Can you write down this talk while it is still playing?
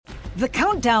The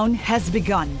countdown has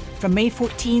begun. From May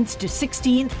 14th to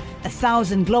 16th,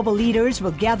 1,000 global leaders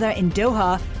will gather in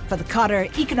Doha for the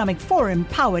Qatar Economic Forum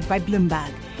powered by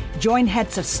Bloomberg. Join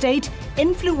heads of state,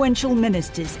 influential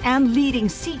ministers, and leading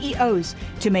CEOs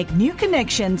to make new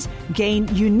connections,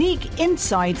 gain unique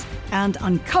insights, and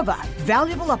uncover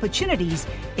valuable opportunities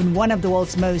in one of the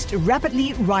world's most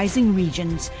rapidly rising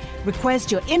regions.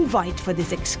 Request your invite for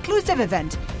this exclusive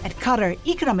event at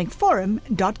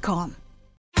QatarEconomicForum.com.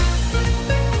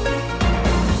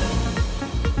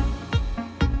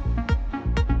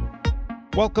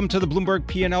 Welcome to the Bloomberg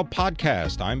P&L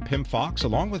podcast. I'm Pim Fox,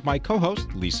 along with my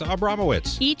co-host, Lisa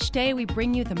Abramowitz. Each day, we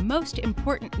bring you the most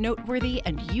important, noteworthy,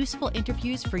 and useful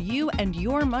interviews for you and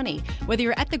your money, whether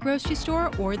you're at the grocery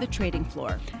store or the trading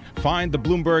floor. Find the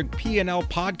Bloomberg P&L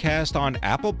podcast on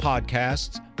Apple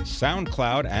Podcasts,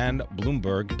 SoundCloud, and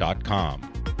Bloomberg.com.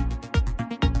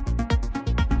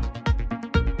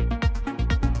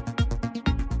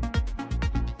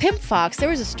 Pim Fox, there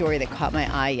was a story that caught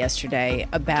my eye yesterday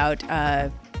about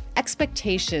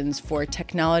expectations for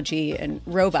technology and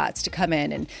robots to come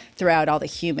in and throw out all the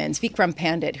humans. Vikram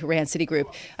Pandit, who ran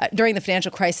Citigroup during the financial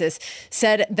crisis,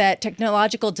 said that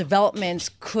technological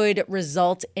developments could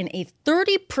result in a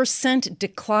 30%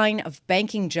 decline of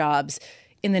banking jobs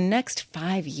in the next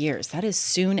 5 years. That is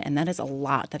soon, and that is a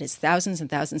lot. That is thousands and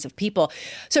thousands of people.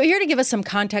 So here to give us some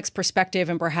context, perspective,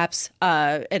 and perhaps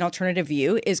an alternative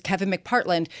view is Kevin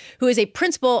McPartland, who is a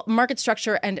principal market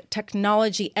structure and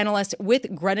technology analyst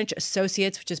with Greenwich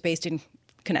Associates, which is based in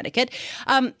Connecticut.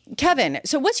 Kevin,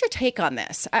 so what's your take on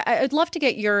this? I'd love to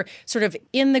get your sort of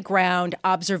in-the-ground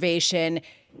observation.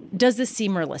 Does this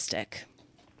seem realistic?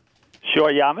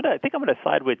 Sure. Yeah, I think I'm going to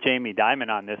side with Jamie Dimon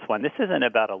on this one. This isn't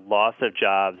about a loss of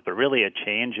jobs, but really a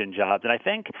change in jobs. And I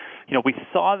think, we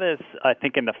saw this, I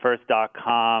think, in the first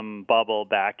dot-com bubble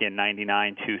back in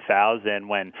 99, 2000,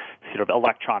 when sort of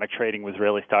electronic trading was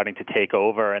really starting to take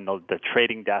over and the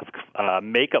trading desk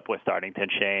makeup was starting to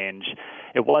change.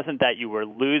 It wasn't that you were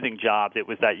losing jobs. It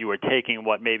was that you were taking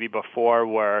what maybe before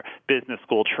were business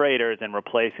school traders and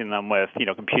replacing them with,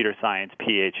 computer science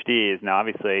PhDs. Now,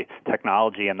 obviously,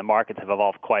 technology and the markets have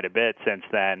evolved quite a bit since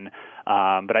then.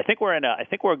 But I think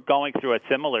we're going through a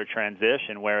similar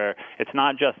transition where it's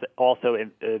not just also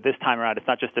this time around. It's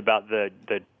not just about the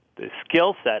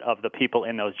skill set of the people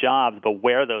in those jobs, but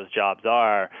where those jobs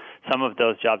are. Some of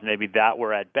those jobs maybe that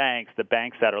were at banks, the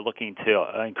banks that are looking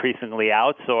to increasingly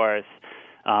outsource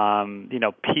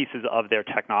pieces of their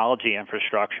technology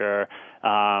infrastructure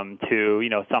to,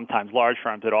 sometimes large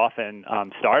firms, but often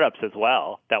startups as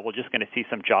well, that we're just going to see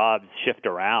some jobs shift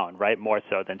around, right? More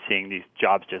so than seeing these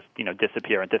jobs just,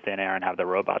 disappear into thin air and have the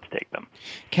robots take them.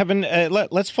 Kevin,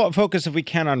 let's focus, if we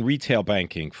can, on retail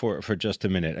banking for just a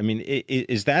minute. I mean,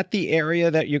 is that the area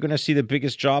that you're going to see the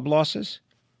biggest job losses?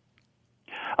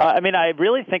 I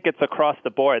really think it's across the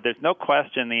board. There's no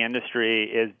question the industry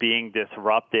is being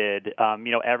disrupted.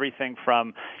 Everything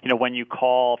from, when you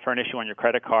call for an issue on your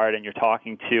credit card and you're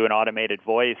talking to an automated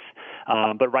voice,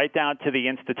 but right down to the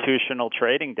institutional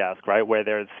trading desk, right, where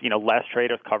there's, less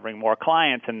traders covering more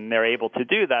clients, and they're able to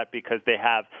do that because they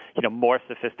have, more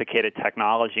sophisticated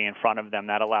technology in front of them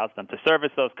that allows them to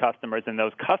service those customers, and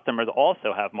those customers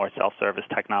also have more self-service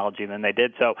technology than they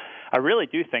did. So I really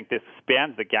do think this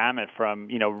spans the gamut from,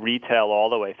 retail all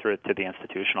the way through to the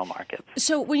institutional markets.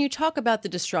 So when you talk about the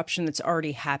disruption that's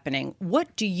already happening,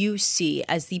 what do you see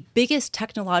as the biggest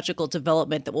technological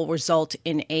development that will result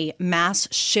in a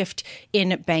mass shift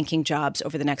in banking jobs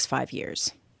over the next 5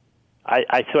 years?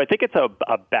 So I think it's a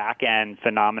back-end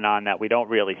phenomenon that we don't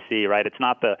really see, right? It's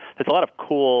not there's a lot of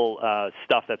cool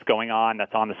stuff that's going on,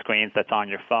 that's on the screens, that's on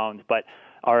your phones, but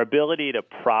our ability to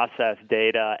process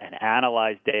data and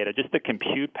analyze data, just the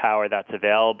compute power that's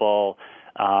available,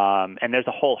 and there's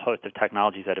a whole host of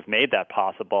technologies that have made that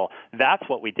possible. That's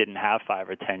what we didn't have 5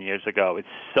 or 10 years ago. It's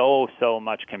so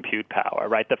much compute power,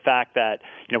 right? The fact that,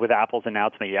 with Apple's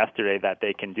announcement yesterday that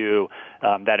they can do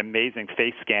that amazing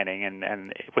face scanning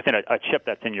and within a chip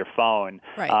that's in your phone.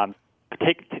 Right.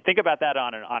 Think about that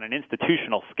on an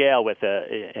institutional scale with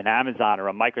an Amazon or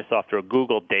a Microsoft or a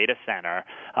Google data center.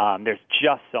 There's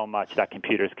just so much that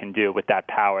computers can do with that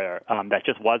power that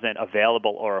just wasn't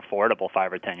available or affordable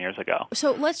 5 or 10 years ago.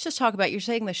 So let's just talk about, you're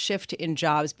saying the shift in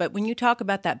jobs, but when you talk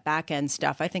about that back end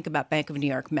stuff, I think about Bank of New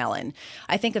York Mellon.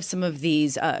 I think of some of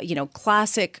these,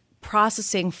 classic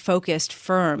processing-focused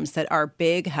firms that are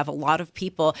big, have a lot of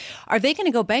people. Are they going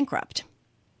to go bankrupt?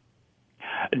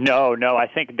 No. I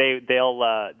think they'll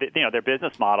their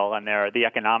business model and the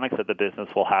economics of the business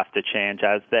will have to change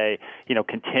as they,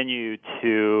 continue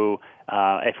to,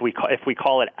 if we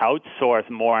call it outsource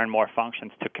more and more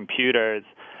functions to computers.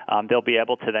 they'll be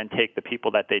able to then take the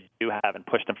people that they do have and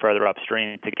push them further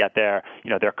upstream to get their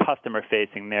customer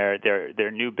facing,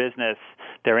 their new business,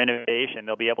 their innovation.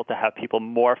 They'll be able to have people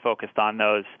more focused on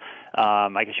those,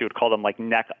 I guess you would call them like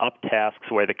neck up tasks,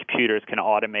 where the computers can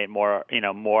automate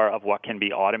more of what can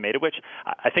be automated, which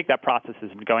I think that process has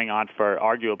been going on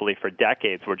arguably for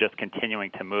decades. We're just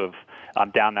continuing to move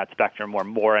down that spectrum where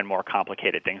more and more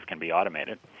complicated things can be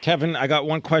automated. Kevin, I got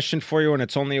one question for you, and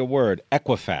it's only a word: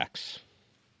 Equifax.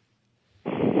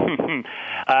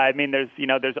 I mean,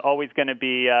 there's always going to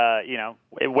be,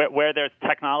 where there's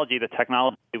technology, the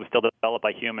technology was still developed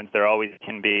by humans. There always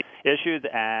can be issues,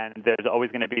 and there's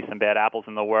always going to be some bad apples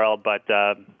in the world. But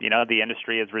the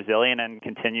industry is resilient and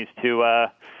continues to,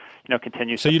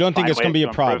 So you don't think it's going to be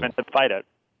a problem to fight it?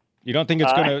 You don't think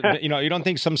it's going to, you don't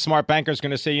think some smart banker is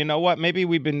going to say, you know what, maybe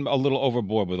we've been a little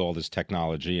overboard with all this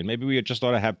technology, and maybe we just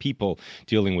ought to have people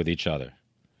dealing with each other?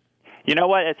 You know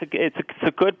what? It's a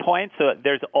good point. So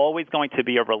there's always going to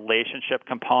be a relationship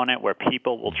component where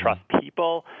people will trust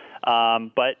people.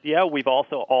 But yeah, we've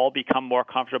also all become more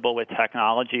comfortable with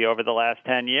technology over the last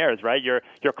 10 years, right? You're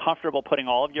comfortable putting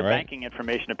all of your banking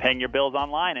information and paying your bills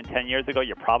online, and 10 years ago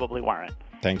you probably weren't.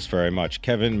 Thanks very much.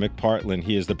 Kevin McPartland,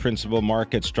 he is the Principal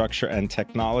Market Structure and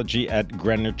Technology at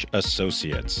Greenwich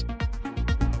Associates.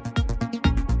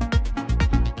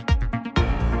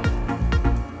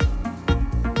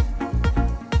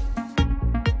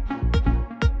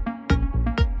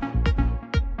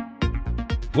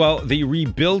 Well, the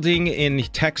rebuilding in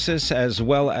Texas as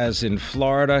well as in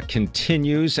Florida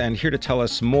continues. And here to tell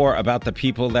us more about the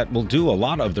people that will do a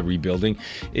lot of the rebuilding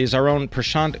is our own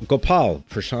Prashant Gopal.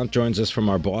 Prashant joins us from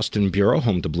our Boston bureau,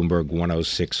 home to Bloomberg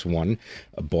 1061,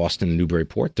 Boston,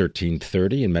 Newburyport,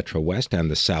 1330 in Metro West and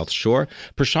the South Shore.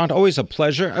 Prashant, always a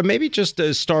pleasure. Maybe just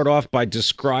start off by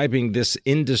describing this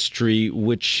industry,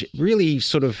 which really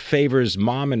sort of favors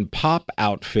mom and pop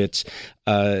outfits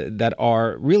that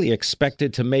are really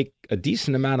expected to make a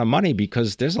decent amount of money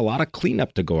because there's a lot of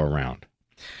cleanup to go around.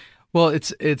 Well,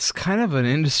 it's kind of an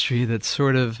industry that's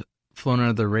sort of flown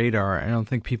under the radar. I don't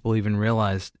think people even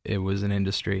realized it was an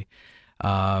industry.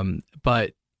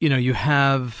 But you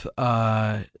have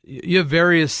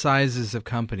various sizes of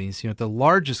companies. The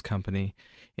largest company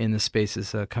in the space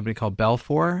is a company called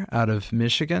Belfor out of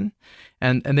Michigan,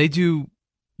 and they do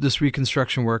this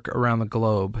reconstruction work around the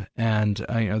globe. And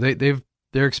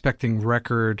they're expecting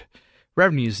record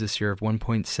revenues this year of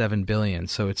 $1.7 billion.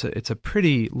 So it's a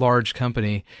pretty large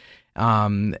company.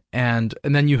 And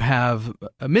then you have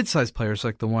mid-sized players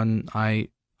like the one I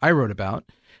wrote about,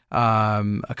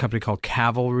 a company called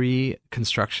Cavalry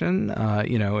Construction.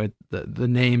 The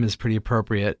name is pretty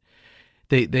appropriate.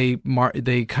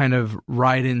 They kind of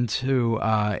ride into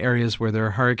areas where there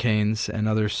are hurricanes and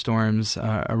other storms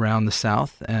around the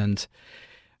South and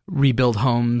rebuild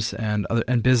homes and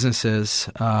businesses,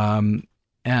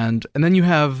 and then you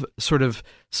have sort of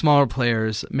smaller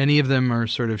players. Many of them are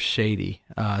sort of shady.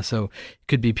 So it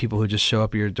could be people who just show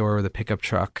up at your door with a pickup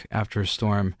truck after a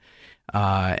storm,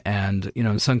 and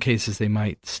in some cases they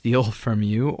might steal from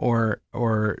you or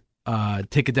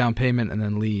take a down payment and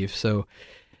then leave. So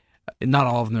not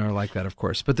all of them are like that, of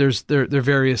course, but there are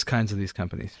various kinds of these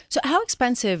companies. So how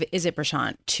expensive is it,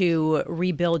 Prashant, to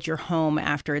rebuild your home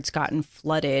after it's gotten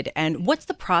flooded? And what's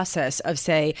the process of,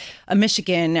 say, a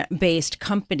Michigan-based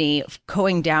company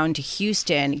going down to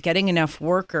Houston, getting enough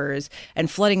workers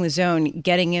and flooding the zone,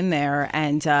 getting in there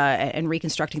and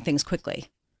reconstructing things quickly?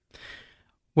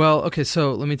 Well, okay,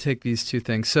 so let me take these two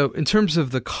things. So in terms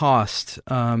of the cost,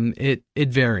 it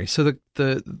varies. So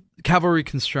the Cavalry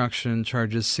Construction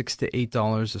charges $6 to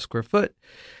 $8 a square foot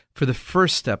for the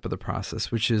first step of the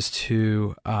process, which is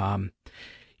to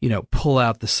pull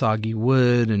out the soggy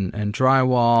wood and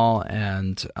drywall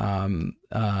and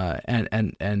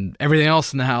everything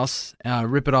else in the house,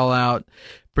 rip it all out,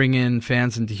 bring in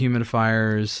fans and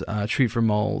dehumidifiers, treat for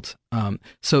mold.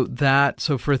 So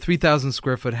for a 3,000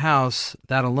 square foot house,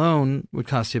 that alone would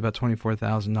cost you about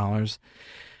 $24,000.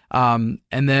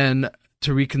 And then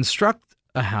to reconstruct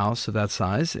a house of that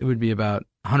size, it would be about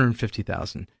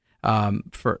 $150,000.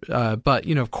 But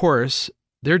of course,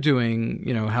 they're doing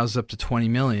houses up to $20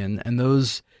 million, and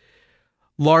those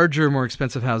larger, more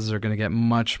expensive houses are going to get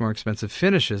much more expensive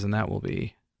finishes, and that will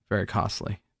be very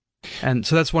costly. And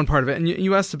so that's one part of it. And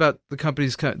you asked about the company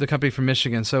from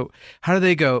Michigan. So how do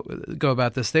they go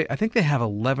about this? I think they have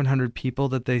 1,100 people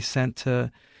that they sent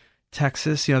to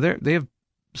Texas. They have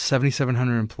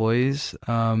 7,700 employees,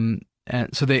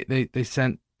 and so they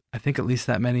sent, I think, at least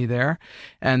that many there.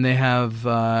 And they have,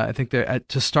 I think they're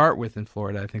to start with in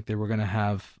Florida. I think they were going to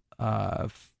have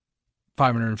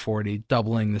 540,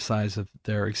 doubling the size of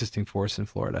their existing force in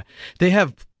Florida. They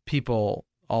have people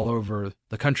all over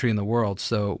the country and the world.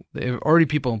 So they have already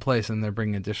people in place, and they're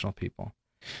bringing additional people.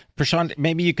 Prashant,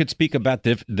 maybe you could speak about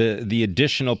the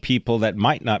additional people that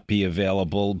might not be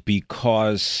available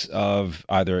because of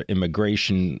either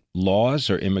immigration laws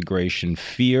or immigration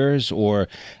fears or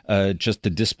just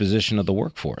the disposition of the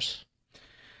workforce.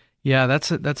 Yeah,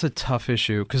 that's a tough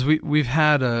issue because we've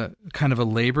had a kind of a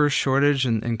labor shortage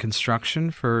in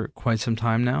construction for quite some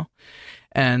time now.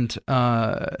 And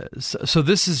so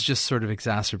this is just sort of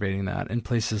exacerbating that in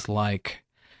places like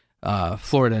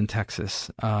Florida and Texas.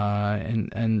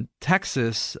 And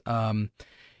Texas, a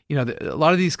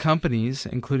lot of these companies,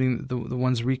 including the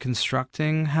ones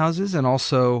reconstructing houses and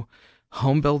also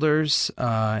home builders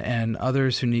and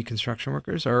others who need construction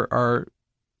workers, are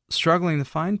struggling to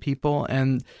find people.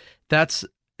 And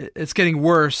it's getting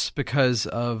worse because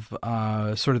of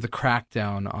sort of the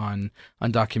crackdown on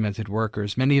undocumented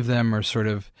workers. Many of them are sort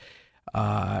of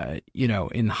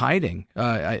in hiding.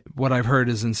 What I've heard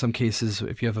is in some cases,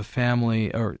 if you have a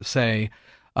family or say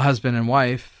a husband and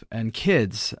wife and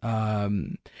kids,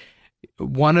 one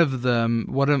of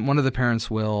the parents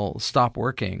will stop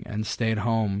working and stay at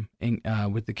home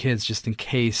with the kids just in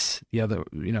case the other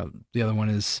one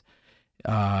is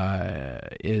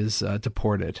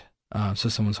deported. So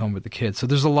someone's home with the kids. So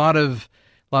there's a lot of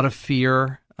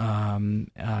fear.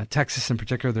 Texas in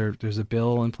particular, there's a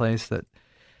bill in place that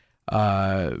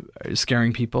is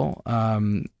scaring people,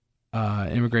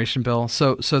 immigration bill.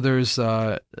 So there's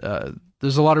a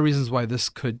lot of reasons why this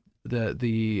could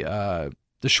the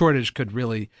shortage could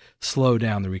really slow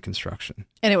down the reconstruction.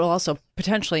 And it will also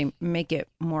potentially make it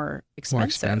more expensive. More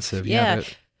expensive, yeah.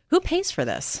 Who pays for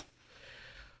this?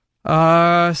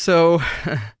 So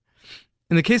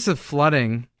in the case of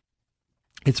flooding,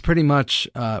 it's pretty much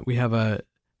we have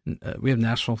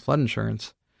national flood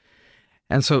insurance.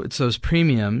 And so it's those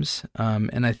premiums,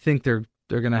 and I think they're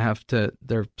going to have to,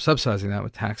 they're subsidizing that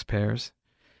with taxpayers.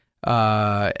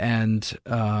 So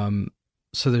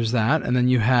there's that. And then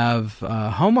you have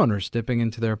homeowners dipping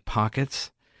into their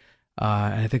pockets.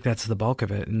 And I think that's the bulk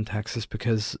of it in Texas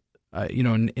because,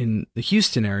 in the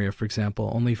Houston area, for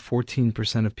example, only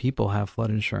 14% of people have flood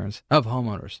insurance, of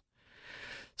homeowners.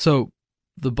 So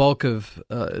the bulk of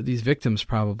these victims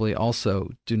probably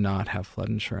also do not have flood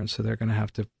insurance. So they're going to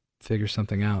have to figure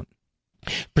something out.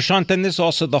 Prashant, then there's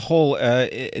also the whole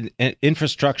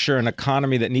infrastructure and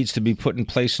economy that needs to be put in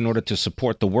place in order to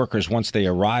support the workers once they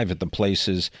arrive at the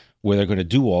places where they're going to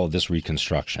do all of this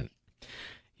reconstruction.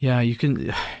 Yeah, you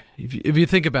can. If you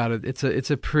think about it,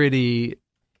 it's a pretty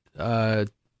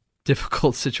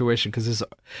difficult situation because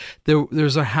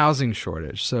there's a housing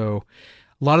shortage. So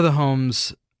a lot of the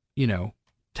homes,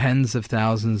 tens of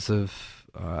thousands of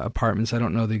apartments, I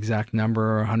don't know the exact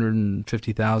number,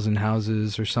 150,000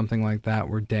 houses or something like that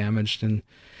were damaged in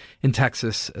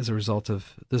Texas as a result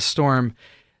of the storm.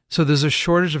 So there's a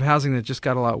shortage of housing that just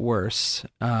got a lot worse.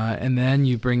 And then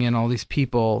you bring in all these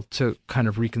people to kind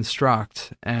of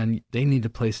reconstruct, and they need a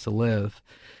place to live.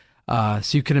 So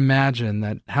you can imagine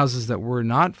that houses that were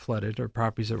not flooded or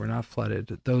properties that were not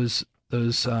flooded, those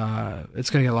it's going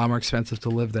to get a lot more expensive to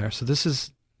live there. So this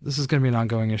is going to be an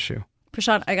ongoing issue.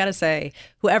 Prashant, I got to say,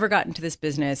 whoever got into this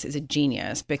business is a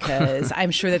genius because I'm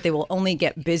sure that they will only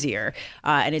get busier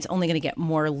and it's only going to get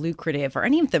more lucrative. Are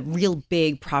any of the real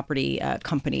big property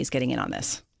companies getting in on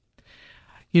this?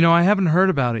 I haven't heard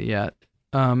about it yet.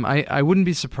 I wouldn't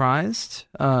be surprised.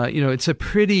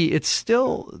 It's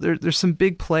still, there's some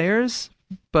big players,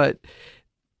 but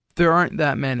there aren't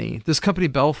that many. This company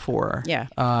Belfor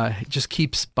just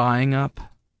keeps buying up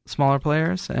smaller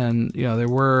players. And, there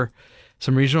were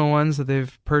some regional ones that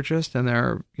they've purchased, and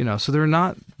so there are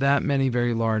not that many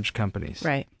very large companies.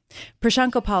 Right. Prashant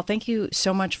Gopal, thank you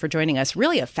so much for joining us.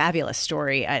 Really a fabulous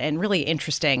story and really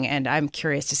interesting. And I'm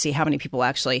curious to see how many people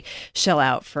actually shell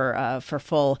out for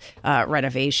full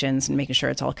renovations and making sure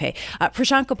it's all okay.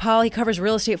 Prashant Gopal, he covers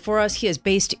real estate for us. He is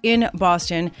based in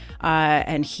Boston,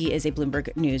 and he is a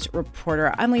Bloomberg News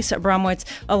reporter. I'm Lisa Abramowitz,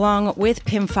 along with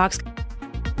Pim Fox.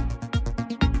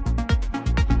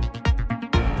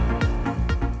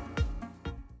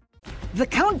 The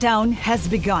countdown has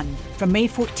begun. From May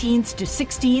 14th to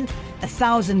 16th,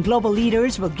 1,000 global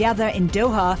leaders will gather in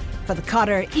Doha for the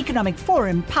Qatar Economic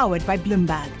Forum powered by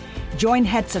Bloomberg. Join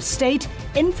heads of state,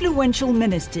 influential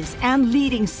ministers, and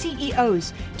leading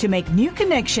CEOs to make new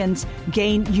connections,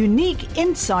 gain unique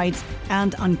insights,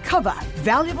 and uncover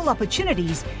valuable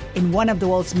opportunities in one of the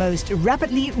world's most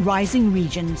rapidly rising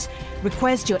regions.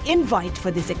 Request your invite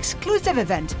for this exclusive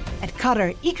event at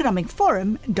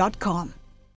QatarEconomicForum.com.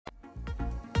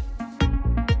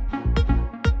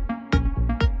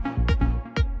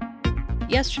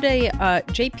 Yesterday,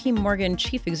 JP Morgan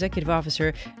Chief Executive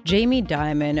Officer Jamie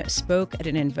Dimon spoke at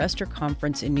an investor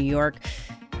conference in New York.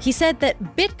 He said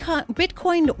that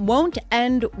Bitcoin won't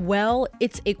end well.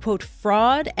 It's a, quote,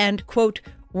 fraud and, quote,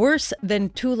 worse than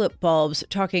tulip bulbs,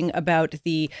 talking about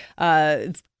the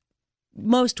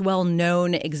most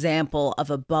well-known example of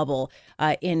a bubble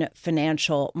in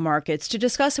financial markets. To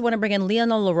discuss, I want to bring in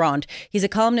Lionel Laurent. He's a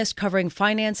columnist covering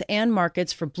finance and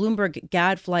markets for Bloomberg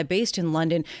Gadfly, based in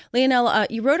London. Lionel,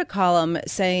 you wrote a column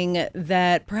saying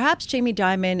that perhaps Jamie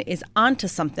Dimon is onto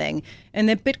something and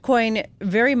that Bitcoin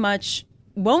very much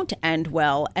won't end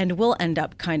well and will end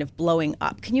up kind of blowing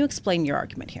up. Can you explain your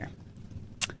argument here?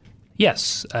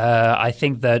 Yes, I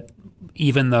think that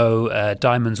even though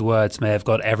Dimon's words may have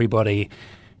got everybody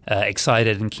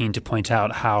excited and keen to point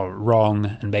out how wrong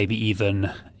and maybe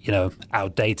even,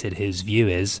 outdated his view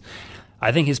is,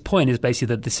 I think his point is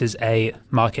basically that this is a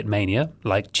market mania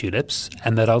like tulips,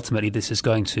 and that ultimately this is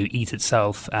going to eat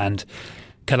itself and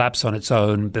collapse on its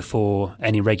own before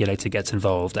any regulator gets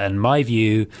involved. And my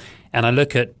view, and I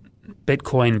look at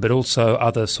Bitcoin, but also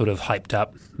other sort of hyped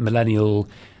up millennial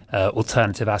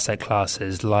alternative asset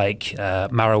classes like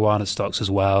marijuana stocks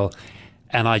as well.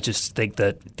 And I just think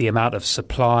that the amount of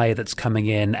supply that's coming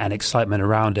in and excitement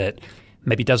around it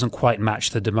maybe doesn't quite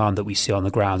match the demand that we see on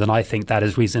the ground. And I think that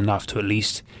is reason enough to at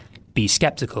least be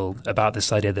skeptical about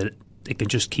this idea that it can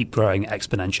just keep growing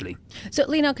exponentially. So,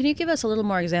 Lionel, can you give us a little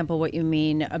more example what you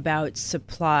mean about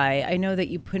supply? I know that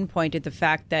you pinpointed the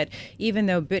fact that even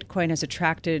though Bitcoin has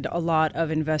attracted a lot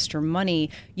of investor money,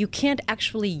 you can't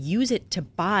actually use it to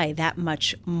buy that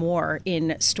much more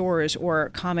in stores or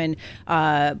common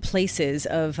places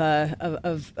of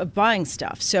buying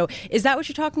stuff. So is that what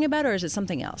you're talking about, or is it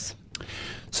something else?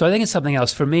 So I think it's something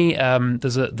else. For me,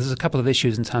 there's a couple of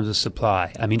issues in terms of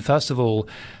supply. I mean, first of all,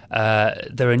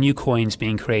 there are new coins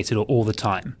being created all the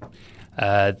time.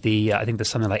 I think there's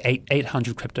something like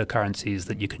 800 cryptocurrencies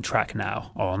that you can track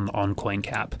now on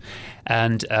CoinCap.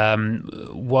 And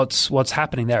what's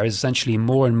happening there is essentially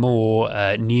more and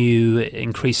more new,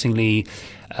 increasingly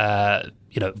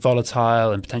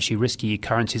volatile and potentially risky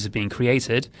currencies are being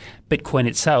created. Bitcoin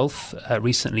itself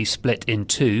recently split in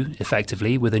two,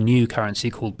 effectively, with a new currency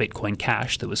called Bitcoin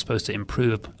Cash that was supposed to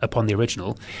improve upon the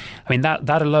original. I mean,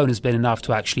 that alone has been enough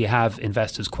to actually have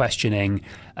investors questioning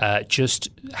just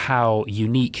how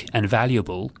unique and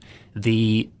valuable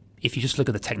if you just look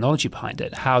at the technology behind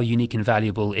it, how unique and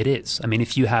valuable it is. I mean,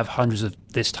 if you have hundreds of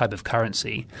this type of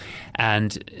currency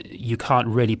and you can't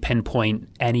really pinpoint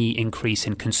any increase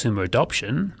in consumer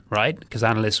adoption, right? Because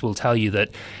analysts will tell you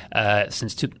that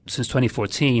since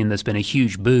 2014, there's been a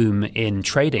huge boom in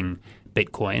trading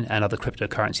Bitcoin and other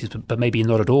cryptocurrencies, but maybe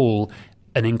not at all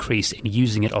an increase in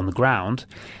using it on the ground.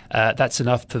 That's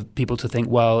enough for people to think,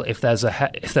 well, if there's a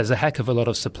heck of a lot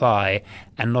of supply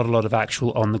and not a lot of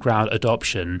actual on the ground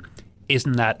adoption,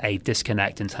 isn't that a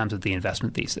disconnect in terms of the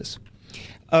investment thesis?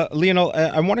 Lionel,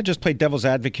 I want to just play devil's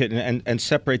advocate and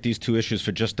separate these two issues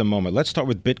for just a moment. Let's start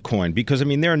with Bitcoin, because, I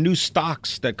mean, there are new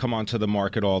stocks that come onto the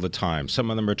market all the time. Some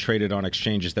of them are traded on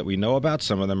exchanges that we know about.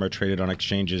 Some of them are traded on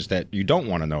exchanges that you don't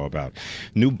want to know about.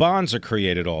 New bonds are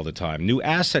created all the time. New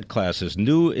asset classes,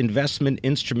 new investment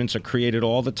instruments are created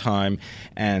all the time.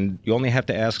 And you only have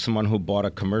to ask someone who bought a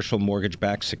commercial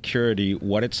mortgage-backed security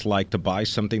what it's like to buy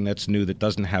something that's new that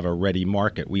doesn't have a ready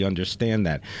market. We understand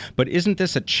that. But isn't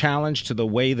this a challenge to the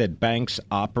way that banks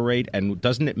operate, and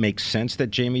doesn't it make sense that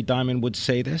Jamie Dimon would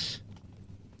say this?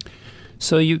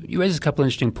 So you raise a couple of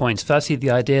interesting points. Firstly,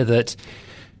 the idea that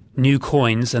new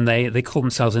coins, and they call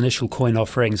themselves initial coin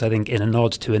offerings, I think in a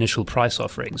nod to initial price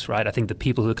offerings, right? I think the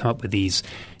people who come up with these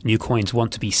new coins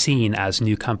want to be seen as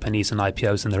new companies and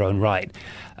IPOs in their own right.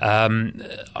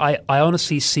 I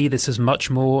honestly see this as much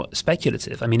more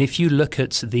speculative. I mean, if you look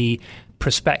at the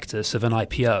prospectus of an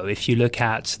IPO, if you look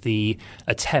at the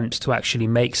attempt to actually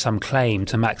make some claim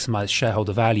to maximize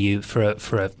shareholder value for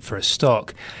a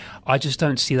stock, I just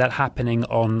don't see that happening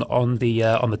on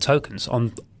the tokens,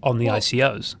 on the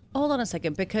ICOs. Hold on a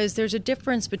second, because there's a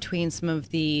difference between some of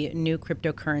the new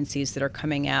cryptocurrencies that are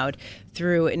coming out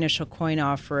through initial coin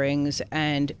offerings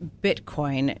and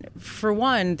Bitcoin. For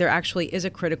one, there actually is a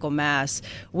critical mass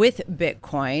with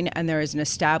Bitcoin, and there is an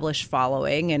established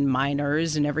following and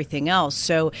miners and everything else.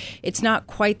 So it's not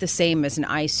quite the same as an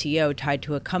ICO tied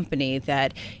to a company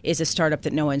that is a startup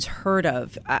that no one's heard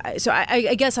of. So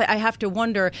I guess I have to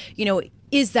wonder,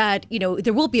 is that,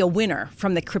 there will be a winner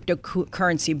from the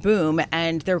cryptocurrency boom,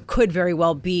 and there could very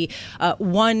well be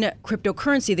one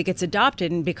cryptocurrency that gets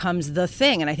adopted and becomes the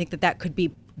thing. And I think that could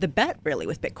be the bet, really,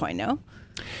 with Bitcoin, no?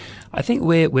 I think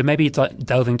we're maybe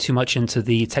delving too much into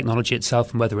the technology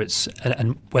itself and whether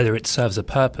it serves a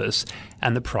purpose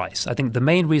and the price. I think the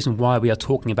main reason why we are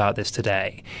talking about this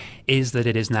today is that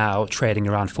it is now trading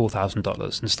around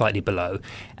 $4,000 and slightly below.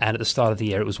 And at the start of the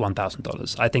year, it was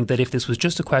 $1,000. I think that if this was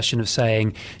just a question of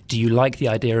saying, do you like the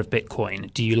idea of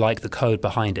Bitcoin? Do you like the code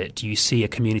behind it? Do you see a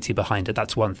community behind it?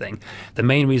 That's one thing. The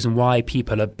main reason why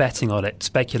people are betting on it,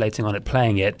 speculating on it,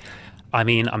 playing it, I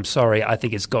mean, I'm sorry, I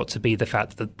think it's got to be the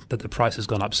fact that the price has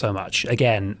gone up so much.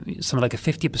 Again, something like a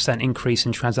 50% increase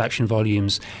in transaction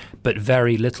volumes, but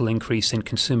very little increase in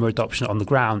consumer adoption on the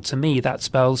ground. To me, that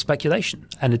spells speculation.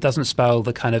 And it doesn't spell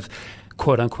the kind of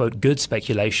quote-unquote good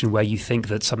speculation where you think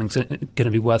that something's going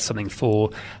to be worth something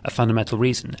for a fundamental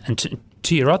reason. And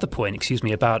to your other point,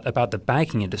 about the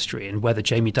banking industry and whether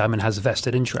Jamie Dimon has a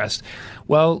vested interest,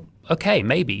 well, okay,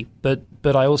 maybe. But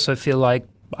I also feel like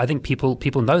I think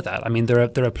people know that. I mean, there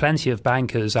are plenty of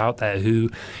bankers out there who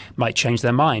might change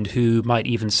their mind, who might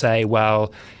even say,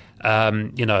 well,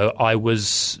 I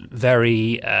was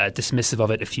very dismissive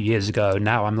of it a few years ago.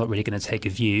 Now I'm not really going to take a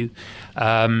view.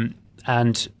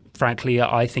 And frankly,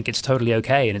 I think it's totally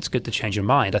okay and it's good to change your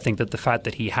mind. I think that the fact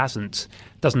that he hasn't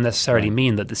doesn't necessarily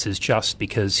mean that this is just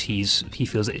because he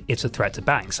feels it's a threat to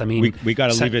banks. I mean, we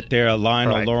got to leave it there.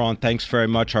 Lionel right. Laurent, thanks very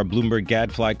much. Our Bloomberg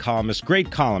Gadfly columnist.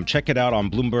 Great column. Check it out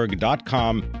on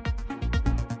Bloomberg.com.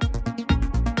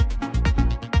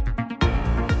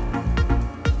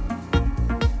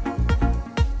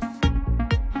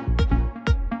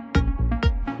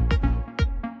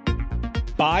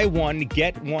 Buy one,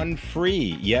 get one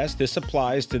free. Yes, this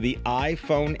applies to the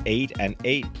iPhone 8 and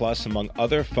 8 Plus, among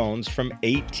other phones from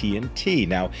AT&T.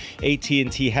 Now,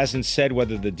 AT&T hasn't said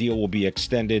whether the deal will be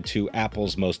extended to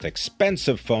Apple's most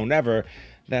expensive phone ever.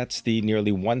 That's the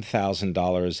nearly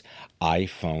 $1,000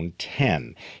 iPhone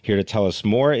 10. Here to tell us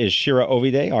more is Shira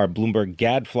Ovide, our Bloomberg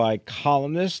Gadfly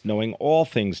columnist, knowing all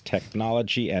things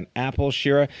technology and Apple.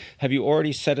 Shira, have you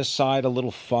already set aside a little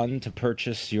fund to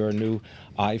purchase your new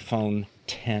iPhone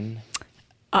 10?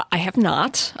 I have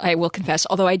not, I will confess,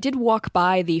 although I did walk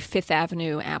by the Fifth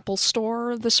Avenue Apple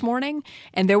store this morning,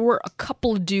 and there were a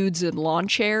couple of dudes in lawn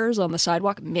chairs on the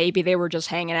sidewalk. Maybe they were just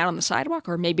hanging out on the sidewalk,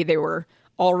 or maybe they were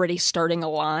already starting a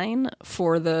line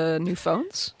for the new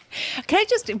phones. Can I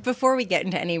just, before we get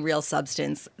into any real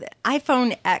substance,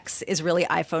 iPhone X is really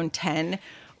iPhone 10.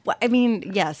 I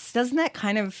mean, yes, doesn't that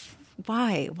kind of,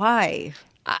 why?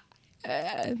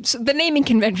 So the naming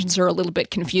conventions are a little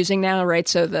bit confusing now, right?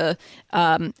 So the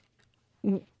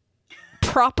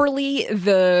properly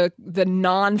the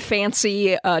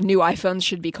non-fancy new iPhones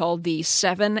should be called the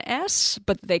 7S,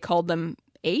 but they called them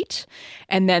 8,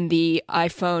 and then the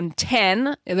iPhone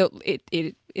 10.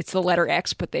 It's the letter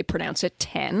X, but they pronounce it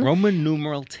 10. Roman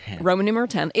numeral 10. Roman numeral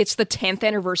 10. It's the 10th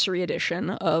anniversary edition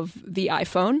of the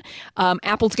iPhone.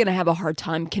 Apple's going to have a hard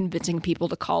time convincing people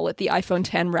to call it the iPhone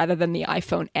 10 rather than the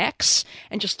iPhone X.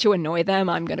 And just to annoy them,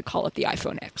 I'm going to call it the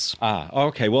iPhone X.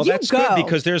 Okay. Well, that's good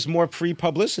because there's more free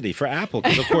publicity for Apple.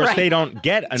 Because, of course, right. They don't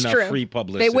get enough free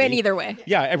publicity. They win either way.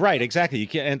 Yeah, right. Exactly. You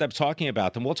can end up talking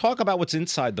about them. We'll talk about what's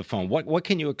inside the phone. What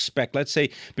can you expect? Let's say,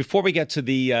 before we get to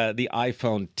the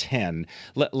iPhone 10,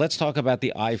 let's talk about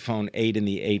the iPhone 8 and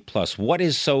the 8 Plus. What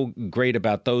is so great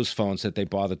about those phones that they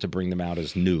bothered to bring them out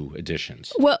as new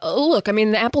editions? Well, look, I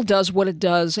mean, Apple does what it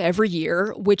does every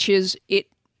year, which is it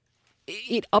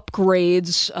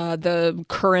upgrades the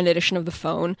current edition of the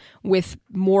phone with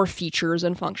more features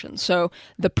and functions. So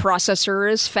the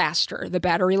processor is faster. The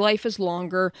battery life is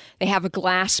longer. They have a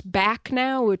glass back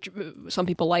now, which some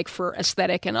people like for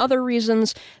aesthetic and other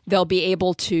reasons. They'll be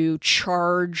able to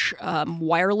charge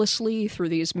wirelessly through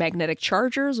these magnetic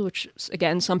chargers, which,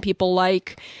 again, some people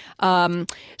like. So,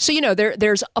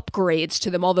 there's upgrades to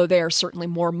them, although they are certainly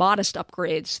more modest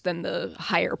upgrades than the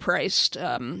higher-priced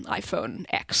iPhone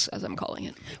X, as I'm calling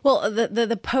it. Well,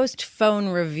 the post-phone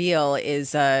reveal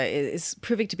is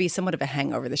proving to be somewhat of a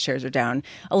hangover. The shares are down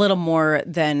a little more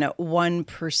than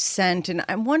 1%. And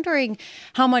I'm wondering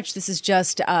how much this is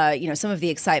just, some of the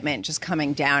excitement just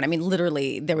coming down. I mean,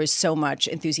 literally, there was so much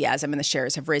enthusiasm and the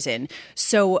shares have risen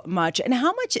so much. And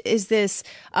how much is this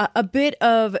a bit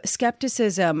of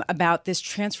skepticism about this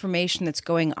transformation that's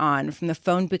going on from the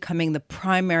phone becoming the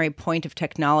primary point of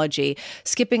technology,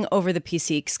 skipping over the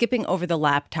PC, skipping over the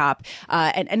laptop, up,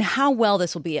 and how well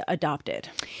this will be adopted.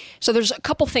 So there's a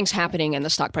couple things happening in the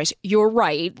stock price. You're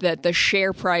right that the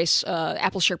share price,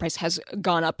 Apple's share price, has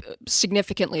gone up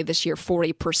significantly this year,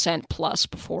 40% plus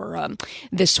before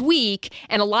this week.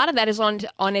 And a lot of that is on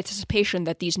anticipation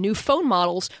that these new phone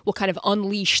models will kind of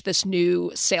unleash this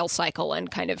new sales cycle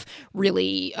and kind of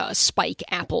really spike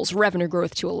Apple's revenue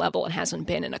growth to a level it hasn't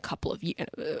been in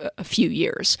a few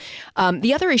years.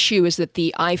 The other issue is that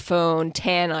the iPhone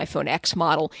 10, iPhone X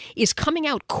model is coming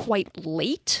out quite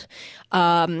late.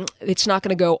 It's not going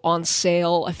to go on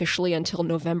sale officially until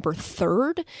November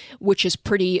 3rd, which is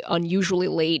pretty unusually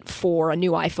late for a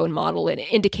new iPhone model, an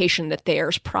indication that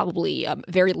there's probably a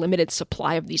very limited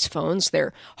supply of these phones.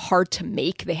 They're hard to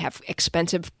make. They have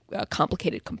expensive,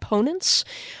 complicated components.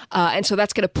 And so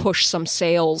that's going to push some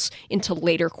sales into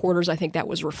later quarters. I think that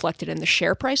was reflected in the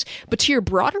share price. But to your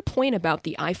broader point about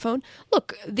the iPhone,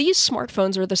 look, these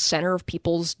smartphones are the center of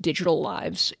people's digital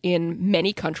lives in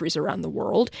many countries around the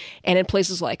world. And in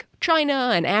places like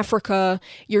China and Africa,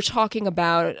 you're talking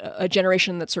about a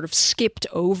generation that sort of skipped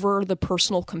over the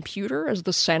personal computer as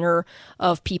the center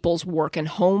of people's work and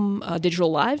home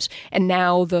digital lives. And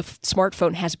now the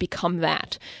smartphone has become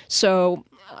that. So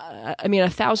I mean,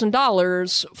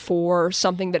 $1,000 for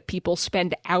something that people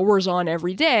spend hours on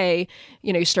every day,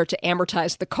 you start to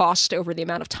amortize the cost over the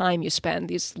amount of time you spend.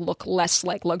 These look less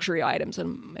like luxury items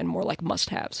and more like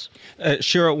must-haves.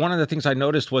 Shira, one of the things I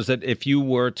noticed was that if you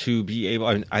were to be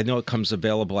able, I know it comes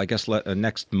available, I guess,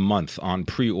 next month on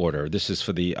pre-order. This is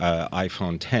for the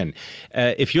iPhone 10.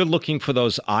 If you're looking for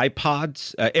those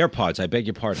AirPods, I beg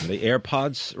your pardon, the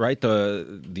AirPods, right?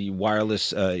 The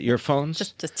wireless earphones.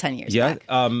 Just 10 years back.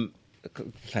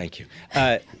 Thank you.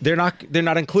 They're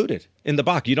not included in the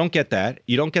box. You don't get that.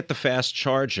 You don't get the fast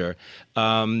charger.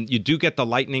 You do get the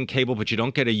Lightning cable, but you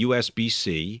don't get a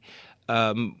USB-C.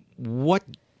 What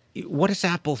is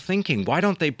Apple thinking? Why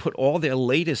don't they put all their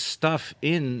latest stuff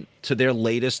into their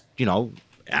latest,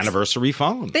 anniversary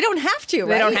phone? They don't have to, right?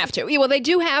 They don't have to. Yeah, well, they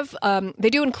do have. They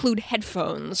do include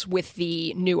headphones with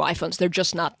the new iPhones. They're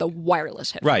just not the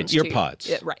wireless headphones. Right,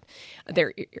 earpods. Right,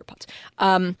 they're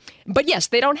earpods. But yes,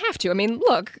 they don't have to. I mean,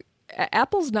 look,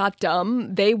 Apple's not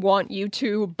dumb. They want you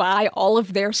to buy all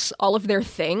of their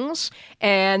things.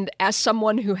 And as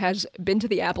someone who has been to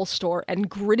the Apple Store and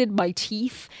gritted my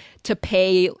teeth to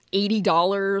pay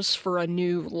 $80 for a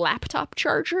new laptop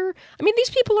charger, I mean, these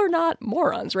people are not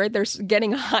morons, right? They're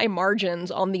getting high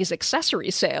margins on these accessory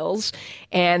sales,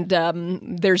 and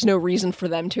there's no reason for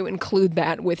them to include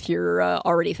that with your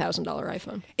already $1,000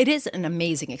 iPhone. It is an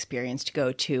amazing experience to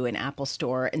go to an Apple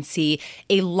store and see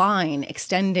a line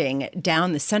extending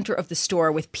down the center of the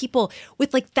store with people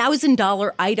with like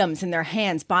 $1,000 items in their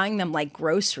hands, buying them like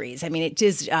groceries. I mean, it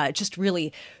is just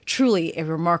really, truly a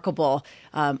remarkable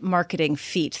marketing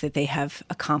feat that they have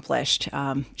accomplished.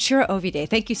 Shira Ovide,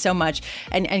 thank you so much.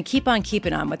 And keep on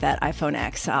keeping on with that iPhone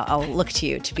X. I'll look to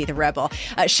you to be the rebel.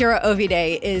 Shira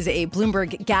Ovide is a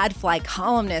Bloomberg Gadfly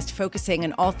columnist focusing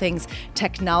on all things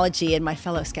technology. And my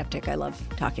fellow skeptic, I love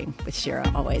talking with Shira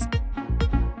always.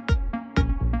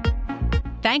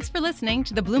 Thanks for listening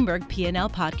to the Bloomberg P&L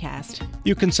podcast.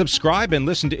 You can subscribe and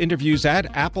listen to interviews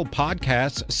at Apple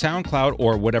Podcasts, SoundCloud,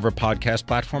 or whatever podcast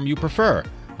platform you prefer.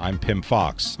 I'm Pim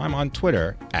Fox. I'm on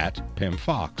Twitter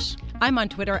 @PimFox. I'm on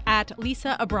Twitter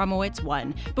 @Lisa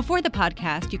Abramowitz1. Before the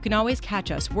podcast, you can always catch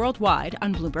us worldwide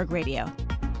on Bloomberg Radio.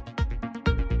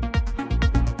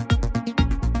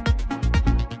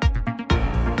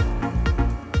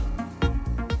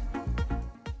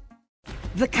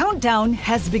 The countdown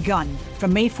has begun.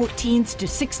 From May 14th to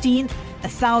 16th,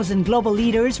 1,000 global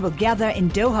leaders will gather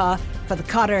in Doha for the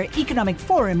Qatar Economic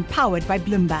Forum powered by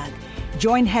Bloomberg.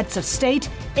 Join heads of state,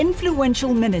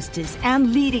 influential ministers,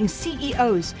 and leading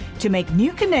CEOs to make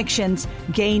new connections,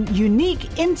 gain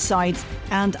unique insights,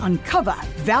 and uncover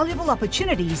valuable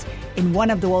opportunities in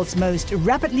one of the world's most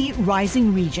rapidly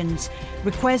rising regions.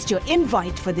 Request your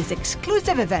invite for this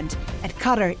exclusive event at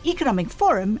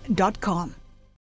QatarEconomicForum.com.